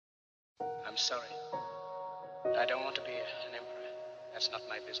I'm sorry. But I don't want to be an emperor. That's not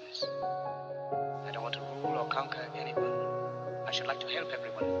my business. I don't want to rule or conquer anyone. I should like to help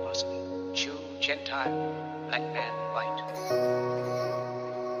everyone if possible. Jew, Gentile, black man, white.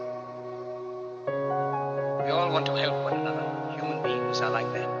 We all want to help one another. Human beings are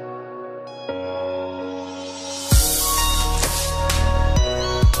like that.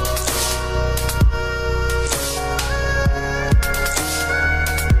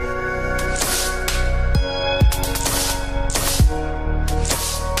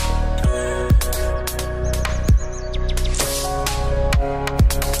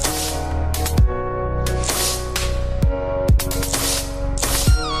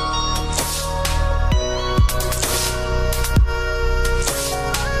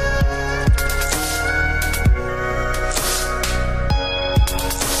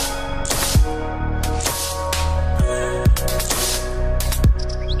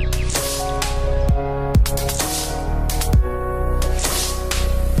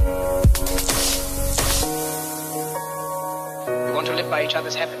 We want to live by each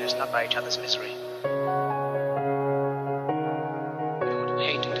other's happiness, not by each other's misery. We don't want to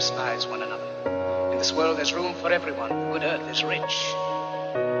hate and despise one another. In this world, there's room for everyone. The good earth is rich.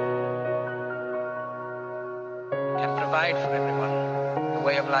 We can provide for everyone. The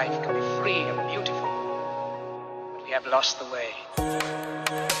way of life can be free and beautiful. But we have lost the way.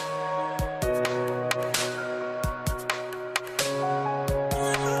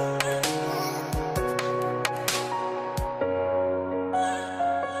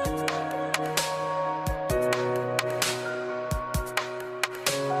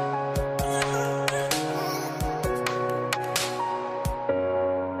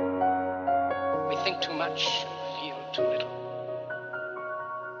 We think too much and feel too little.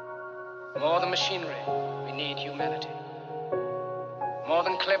 More than machinery, we need humanity. More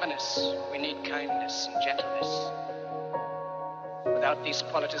than cleverness, we need kindness and gentleness. Without these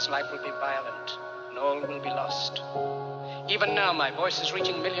qualities, life will be violent and all will be lost. Even now, my voice is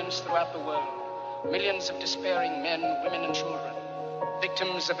reaching millions throughout the world. Millions of despairing men, women, and children.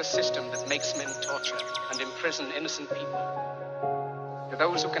 Victims of a system that makes men torture and imprison innocent people. To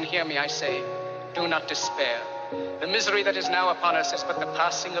those who can hear me, I say, do not despair. The misery that is now upon us is but the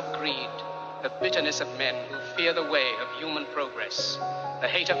passing of greed, the bitterness of men who fear the way of human progress. The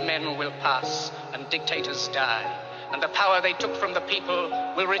hate of men will pass, and dictators die, and the power they took from the people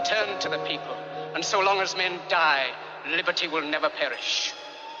will return to the people. And so long as men die, liberty will never perish.